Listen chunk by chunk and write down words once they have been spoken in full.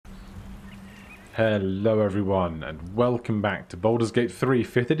Hello everyone, and welcome back to Baldur's Gate 3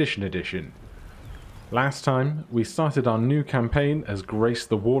 5th edition. Last time, we started our new campaign as Grace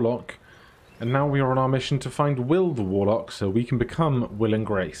the Warlock, and now we are on our mission to find Wyll the Warlock so we can become Wyll and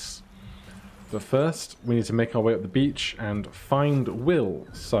Grace. But first, we need to make our way up the beach and find Wyll,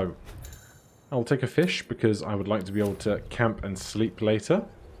 so I'll take a fish because I would like to be able to camp and sleep later.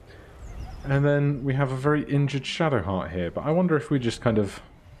 And then we have a very injured Shadowheart here, but I wonder if we just kind of...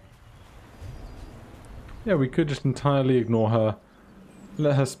 yeah, we could just entirely ignore her,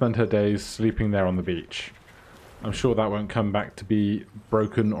 let her spend her days sleeping there on the beach. I'm sure that won't come back to be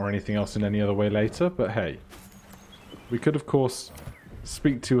broken or anything else in any other way later, but hey. We could, of course,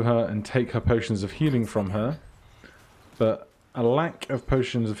 speak to her and take her potions of healing from her, but a lack of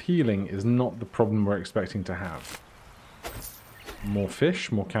potions of healing is not the problem we're expecting to have. More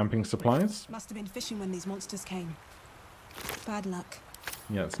fish, more camping supplies. Must have been fishing when these monsters came. Bad luck.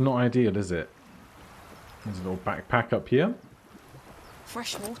 Yeah, it's not ideal, is it? There's a little backpack up here.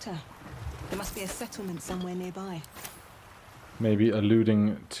 Fresh water. There must be a settlement somewhere nearby. Maybe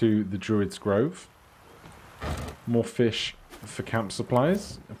alluding to the Druid's Grove. More fish for camp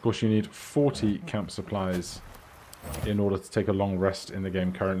supplies. Of course, you need 40 camp supplies in order to take a long rest in the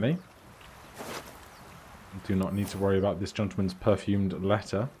game currently. Do not need to worry about this gentleman's perfumed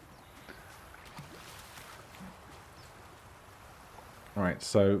letter. Alright,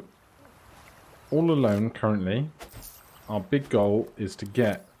 so all alone currently, our big goal is to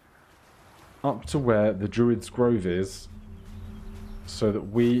get up to where the Druid's Grove is so that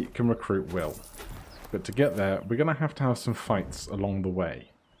we can recruit Wyll. But to get there, we're going to have some fights along the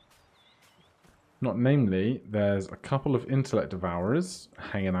way. Not namely, there's a couple of intellect devourers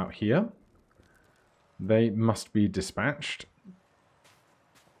hanging out here. They must be dispatched.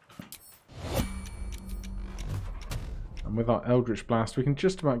 And with our eldritch blast, we can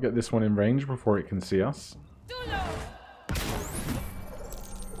just about get this one in range before it can see us.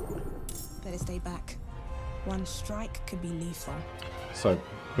 Better stay back. One strike could be lethal. So,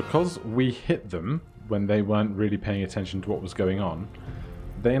 because we hit them when they weren't really paying attention to what was going on,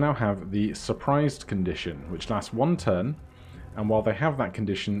 they now have the surprised condition, which lasts one turn, and while they have that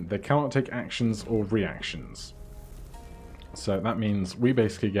condition, they cannot take actions or reactions. So that means we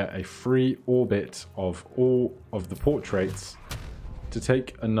basically get a free orbit of all of the portraits to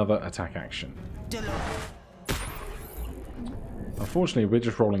take another attack action. Unfortunately, we're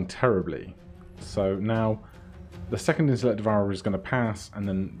just rolling terribly. So now the second Intellect Devourer is going to pass, and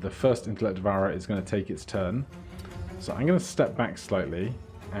then the first Intellect Devourer is going to take its turn. So I'm going to step back slightly,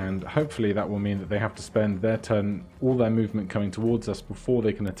 and hopefully that will mean that they have to spend their turn, all their movement coming towards us before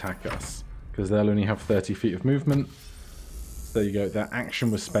they can attack us, because they'll only have 30 feet of movement. There you go, their action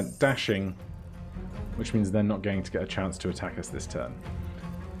was spent dashing, which means they're not going to get a chance to attack us this turn.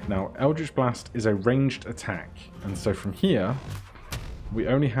 Now, Eldritch Blast is a ranged attack, and so from here, we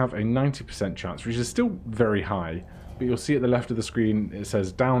only have a 90% chance, which is still very high, but you'll see at the left of the screen it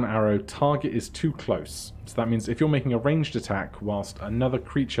says down arrow, target is too close. So that means if you're making a ranged attack whilst another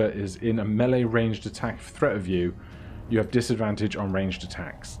creature is in a melee ranged attack threat of you, you have disadvantage on ranged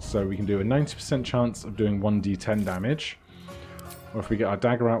attacks. So we can do a 90% chance of doing 1d10 damage. Or if we get our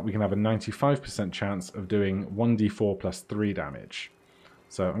dagger out, we can have a 95% chance of doing 1d4 plus 3 damage.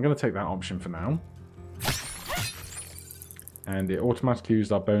 So I'm going to take that option for now. And it automatically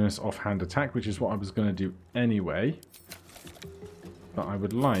used our bonus offhand attack, which is what I was going to do anyway. But I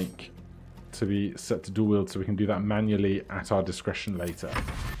would like to be set to dual wield so we can do that manually at our discretion later.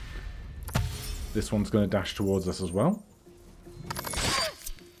 This one's going to dash towards us as well.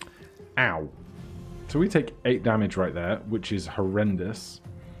 Ow. So we take 8 damage right there, which is horrendous.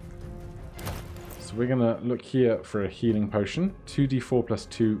 So we're going to look here for a healing potion. 2d4 plus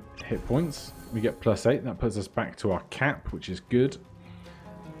 2 hit points. We get plus 8. That puts us back to our cap, which is good.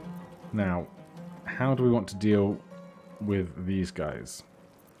 Now, how do we want to deal with these guys?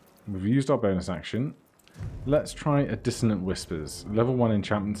 We've used our bonus action. Let's try a Dissonant Whispers. Level 1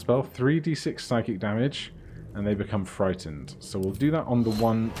 enchantment spell. 3d6 psychic damage, and they become frightened. So we'll do that on the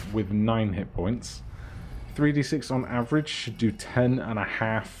one with 9 hit points. 3d6 on average should do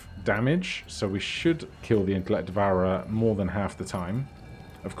 10.5 damage, so we should kill the Intellect Devourer more than half the time.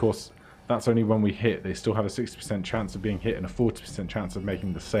 Of course, that's only when we hit. They still have a 60% chance of being hit and a 40% chance of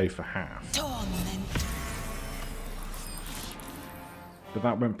making the save for half. But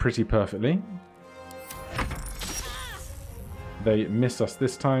that went pretty perfectly. They miss us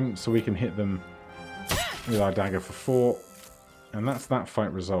this time, so we can hit them with our dagger for 4. And that's that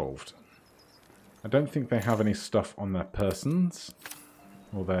fight resolved. I don't think they have any stuff on their persons.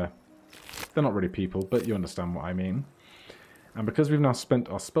 Or they're not really people, but you understand what I mean. And because we've now spent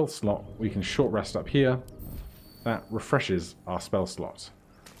our spell slot, we can short rest up here. That refreshes our spell slot.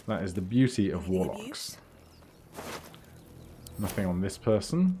 That is the beauty of warlocks. Nothing on this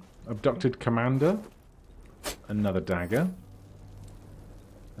person. Abducted commander. Another dagger.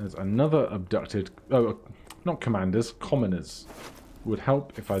 There's another abducted... Oh, not commanders, commoners. Would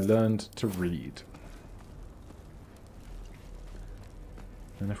help if I learned to read.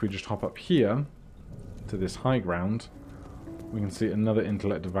 And if we just hop up here to this high ground, we can see another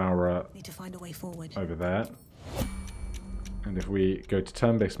intellect devourer. Need to find a way forward. Over there. And if we go to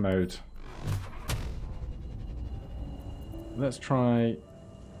turn-based mode, let's try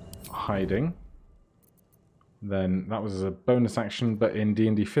hiding. Then that was a bonus action, but in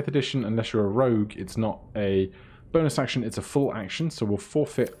D&D 5th edition, unless you're a rogue, it's not a bonus action, it's a full action, so we'll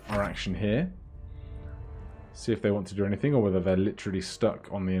forfeit our action here. See if they want to do anything, or whether they're literally stuck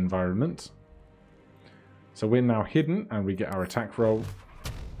on the environment. So we're now hidden, and we get our attack roll,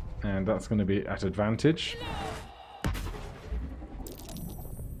 and that's going to be at advantage.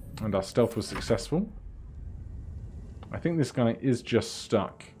 And our stealth was successful. I think this guy is just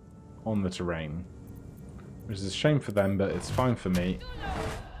stuck on the terrain, which is a shame for them, but it's fine for me.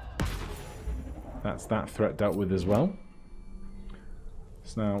 That's that threat dealt with as well.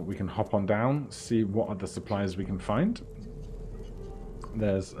 So now we can hop on down, see what other supplies we can find.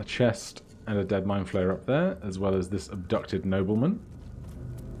 There's a chest and a dead mind flayer up there, as well as this abducted nobleman.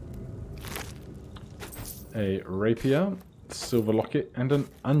 A rapier, silver locket, and an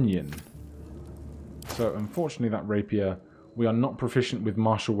onion. So unfortunately that rapier, we are not proficient with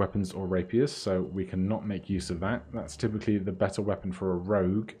martial weapons or rapiers, so we cannot make use of that. That's typically the better weapon for a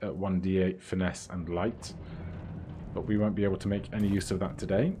rogue at 1d8 finesse and light. But we won't be able to make any use of that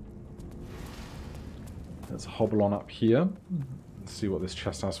today. Let's hobble on up here and see what this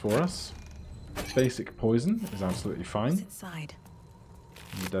chest has for us. Basic poison is absolutely fine. What's inside?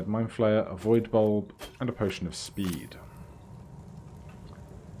 A dead mind flayer, a void bulb, and a potion of speed.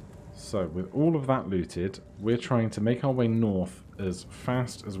 So with all of that looted, we're trying to make our way north as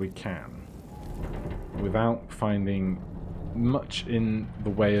fast as we can, without finding much in the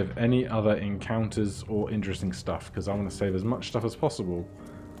way of any other encounters or interesting stuff, because I want to save as much stuff as possible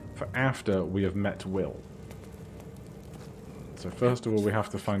for after we have met Wyll. So first of all, we have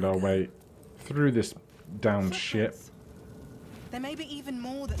to find our way through this downed ship. There may be even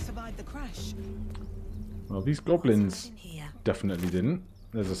more that survived the crash. Well, these goblins definitely didn't.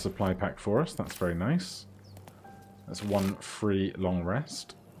 There's a supply pack for us. That's very nice. That's one free long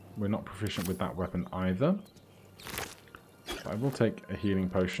rest. We're not proficient with that weapon either. But I will take a healing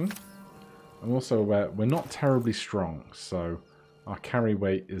potion. I'm also aware we're not terribly strong, so our carry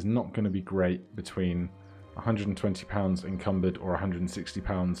weight is not going to be great between 120 pounds encumbered or 160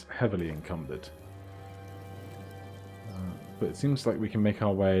 pounds heavily encumbered. But it seems like we can make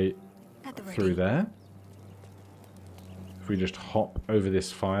our way through there. If we just hop over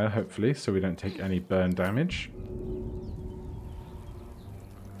this fire, hopefully, so we don't take any burn damage.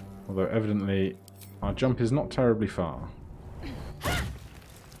 Although evidently our jump is not terribly far.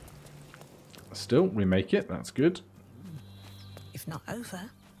 Still, we make it, that's good. If not over,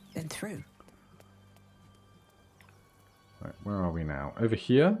 then through. Right, where are we now? Over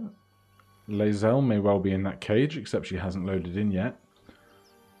here. Lae'zel may well be in that cage, except she hasn't loaded in yet.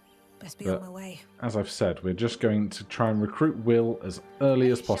 Best be on my way. As I've said, we're just going to try and recruit Wyll as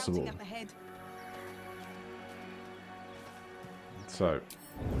early as possible. So,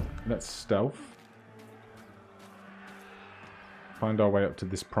 let's stealth. Find our way up to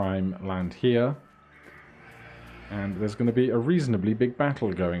this prime land here. And there's going to be a reasonably big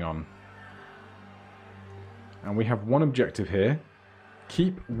battle going on. And we have one objective here.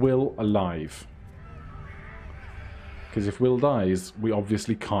 Keep Wyll alive. Because if Wyll dies, we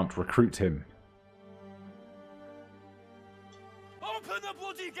obviously can't recruit him. Open the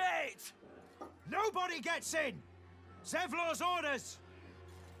bloody gate! Nobody gets in! Zevlor's orders!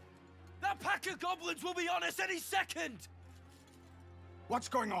 That pack of goblins will be on us any second! What's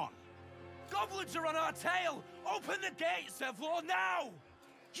going on? Goblins are on our tail! Open the gate, Zevlor, now!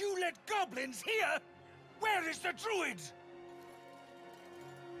 You let goblins here? Where is the druid?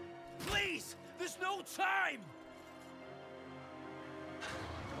 Please! There's no time!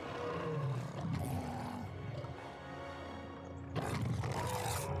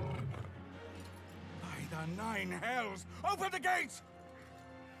 By the 9 hells! Open the gates!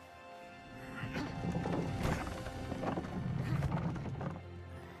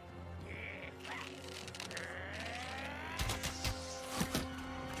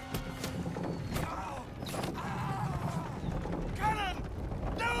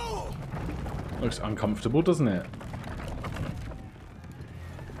 Looks uncomfortable, doesn't it?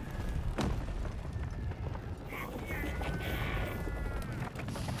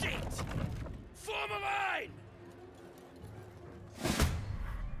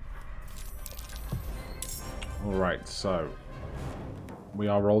 Alright, so we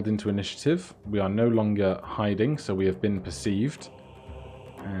are rolled into initiative. We are no longer hiding, so we have been perceived.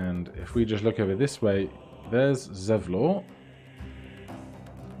 And if we just look over this way, there's Zevlor.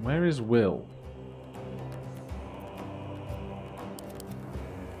 Where is Wyll?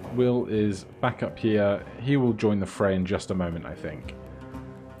 Wyll is back up here. He will join the fray in just a moment, I think.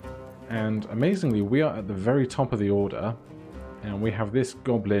 And amazingly, we are at the very top of the order, and we have this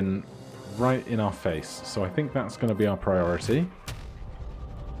goblin right in our face. So I think that's going to be our priority.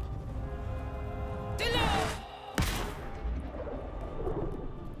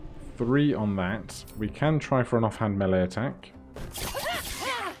 Three on that. We can try for an offhand melee attack.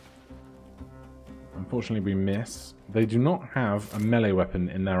 Unfortunately, we miss. They do not have a melee weapon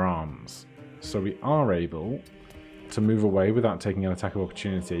in their arms, so we are able to move away without taking an attack of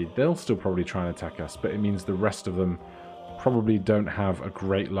opportunity. They'll still probably try and attack us, but it means the rest of them probably don't have a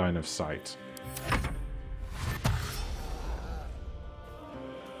great line of sight.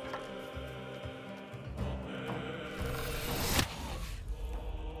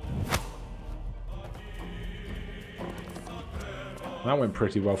 That went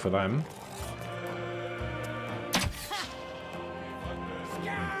pretty well for them.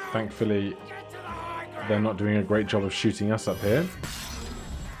 Thankfully, they're not doing a great job of shooting us up here.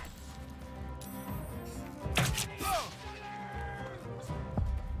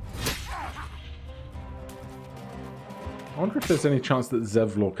 I wonder if there's any chance that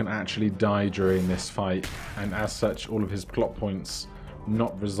Zevlor can actually die during this fight, and as such, all of his plot points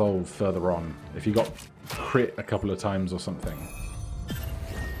not resolve further on. If he got crit a couple of times or something.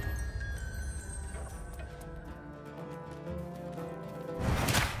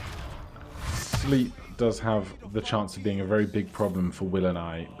 Sleep does have the chance of being a very big problem for Wyll and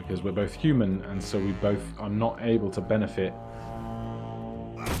I, because we're both human, and so we both are not able to benefit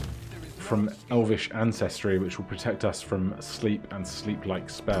from elvish ancestry, which will protect us from sleep and sleep-like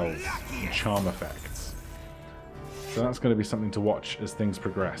spells and charm effects. So that's going to be something to watch as things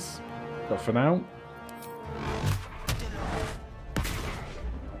progress. But for now...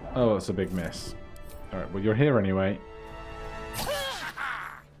 Oh, that's a big miss. Alright, well, you're here anyway.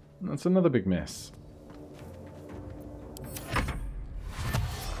 That's another big miss.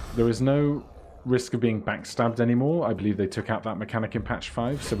 There is no risk of being backstabbed anymore. I believe they took out that mechanic in patch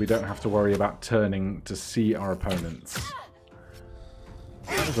 5, so we don't have to worry about turning to see our opponents.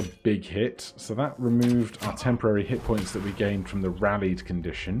 That was a big hit, so that removed our temporary hit points that we gained from the rallied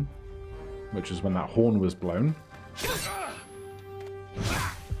condition, which is when that horn was blown.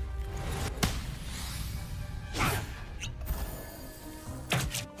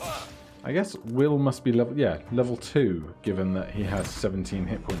 I guess Wyll must be level 2, given that he has 17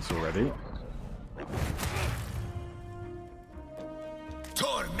 hit points already.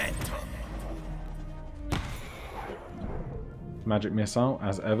 Magic missile,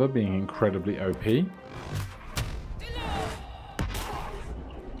 as ever, being incredibly OP.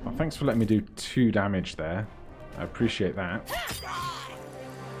 Well, thanks for letting me do 2 damage there. I appreciate that.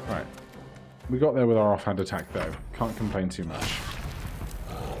 Right. We got there with our offhand attack, though. Can't complain too much.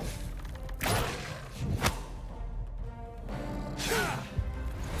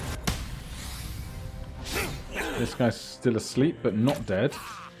 This guy's still asleep, but not dead.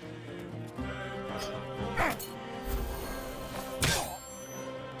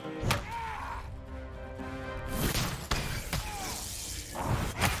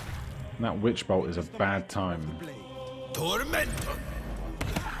 And that witch bolt is a bad time.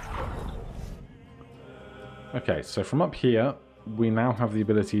 Okay, so from up here, we now have the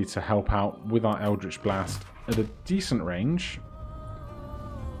ability to help out with our Eldritch Blast at a decent range.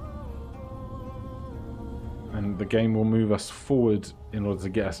 And the game will move us forward in order to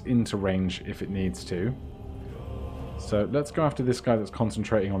get us into range if it needs to. So let's go after this guy that's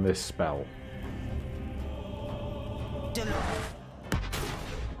concentrating on this spell.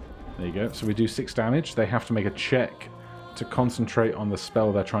 There you go. So we do 6 damage. They have to make a check to concentrate on the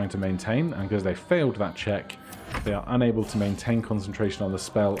spell they're trying to maintain. And because they failed that check, they are unable to maintain concentration on the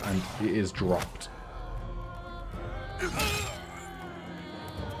spell, and it is dropped.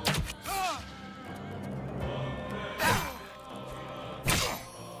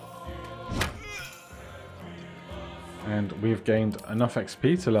 And we've gained enough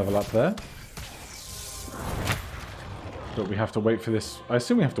XP to level up there. But we have to wait for this... I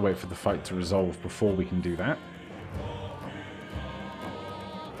assume we have to wait for the fight to resolve before we can do that.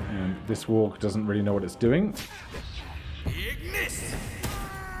 And this warg doesn't really know what it's doing.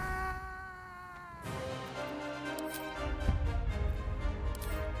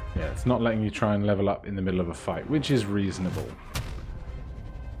 Yeah, it's not letting you try and level up in the middle of a fight, which is reasonable.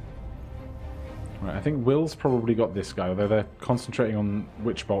 Right, think Wyll's probably got this guy, although they're concentrating on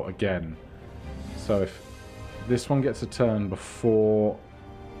Witch Bolt again. So if this one gets a turn before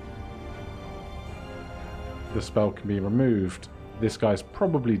the spell can be removed, this guy's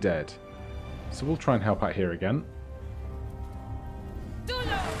probably dead. So we'll try and help out here again.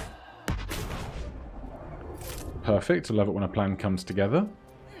 Perfect. I love it when a plan comes together.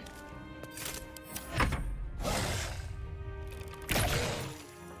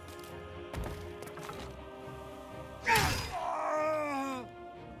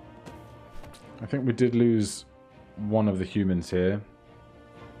 I think we did lose one of the humans here.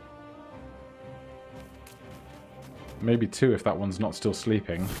 Maybe two if that one's not still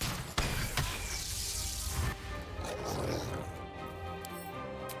sleeping.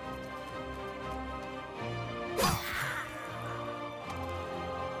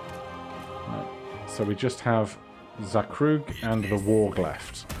 So we just have Zakrug and the Warg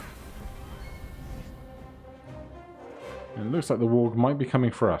left. And it looks like the Warg might be coming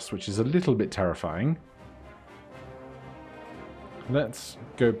for us, which is a little bit terrifying. Let's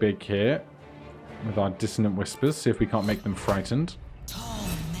go big here with our Dissonant Whispers, see if we can't make them frightened.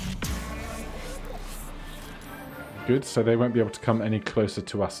 Good, so they won't be able to come any closer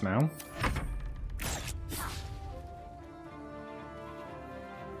to us now.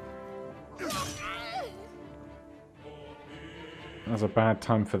 That's a bad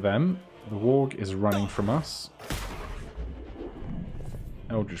time for them. The Warg is running from us.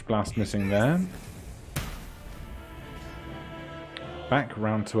 Eldritch Blast missing there. Back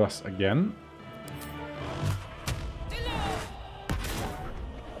round to us again.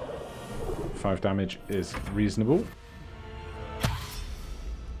 Five damage is reasonable.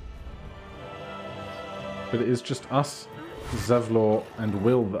 But it is just us, Zevlor, and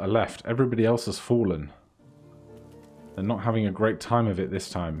Wyll that are left. Everybody else has fallen. They're not having a great time of it this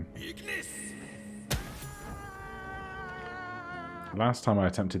time. Last time I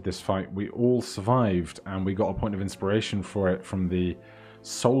attempted this fight, we all survived, and we got a point of inspiration for it from the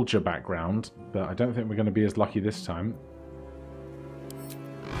soldier background, but I don't think we're going to be as lucky this time.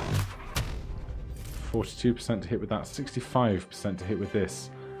 42% to hit with that, 65% to hit with this.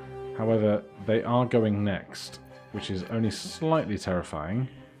 However, they are going next, which is only slightly terrifying.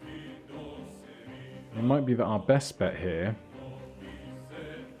 It might be that our best bet here...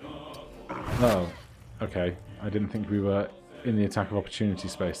 Oh, okay. I didn't think we were in the attack of opportunity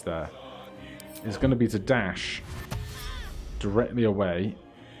space there. It's going to be to dash directly away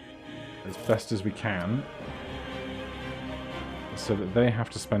as best as we can, so that they have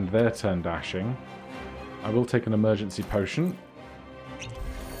to spend their turn dashing. I will take an emergency potion.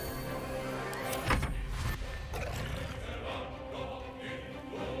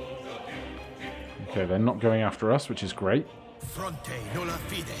 Okay, they're not going after us, which is great.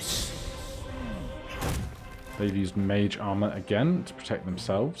 They've used mage armor again to protect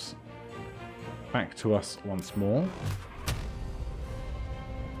themselves. Back to us once more.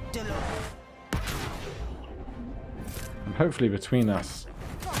 And hopefully between us,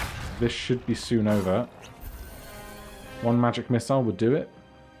 this should be soon over. One magic missile would do it.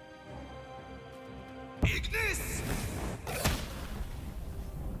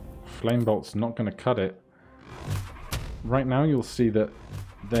 Flame Bolt's not going to cut it. Right now you'll see that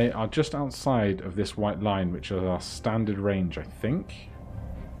they are just outside of this white line, which is our standard range, I think.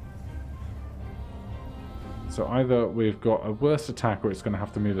 So either we've got a worse attack or it's going to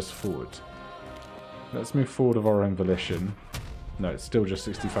have to move us forward. Let's move forward of our own volition. No, it's still just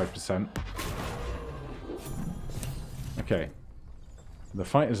 65%. Okay. The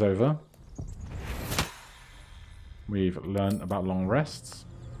fight is over. We've learned about long rests.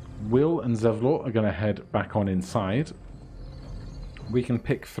 Wyll and Zevlor are going to head back on inside. We can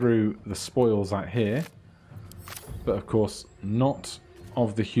pick through the spoils out here, but of course not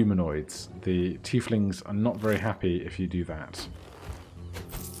of the humanoids. The tieflings are not very happy if you do that.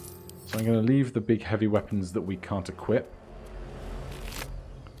 So I'm going to leave the big heavy weapons that we can't equip.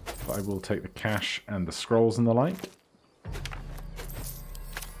 But I will take the cash and the scrolls and the like.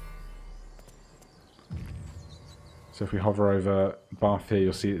 So if we hover over Bath here,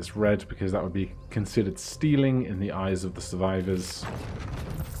 you'll see it's red because that would be considered stealing in the eyes of the survivors.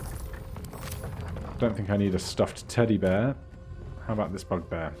 Don't think I need a stuffed teddy bear. How about this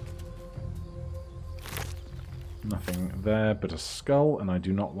bugbear? Nothing there but a skull, and I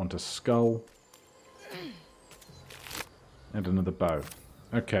do not want a skull. And another bow.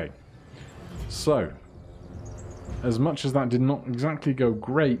 Okay. So, as much as that did not exactly go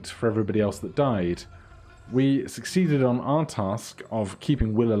great for everybody else that died, we succeeded on our task of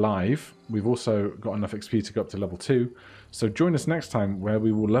keeping Wyll alive. We've also got enough XP to go up to level 2. So join us next time where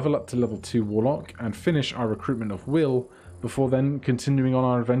we will level up to level 2 Warlock and finish our recruitment of Wyll before then continuing on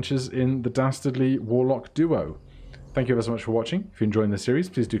our adventures in the dastardly Warlock Duo. Thank you ever so much for watching. If you're enjoying this series,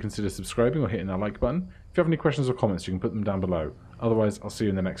 please do consider subscribing or hitting that like button. If you have any questions or comments, you can put them down below. Otherwise, I'll see you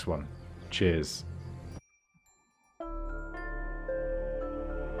in the next one. Cheers.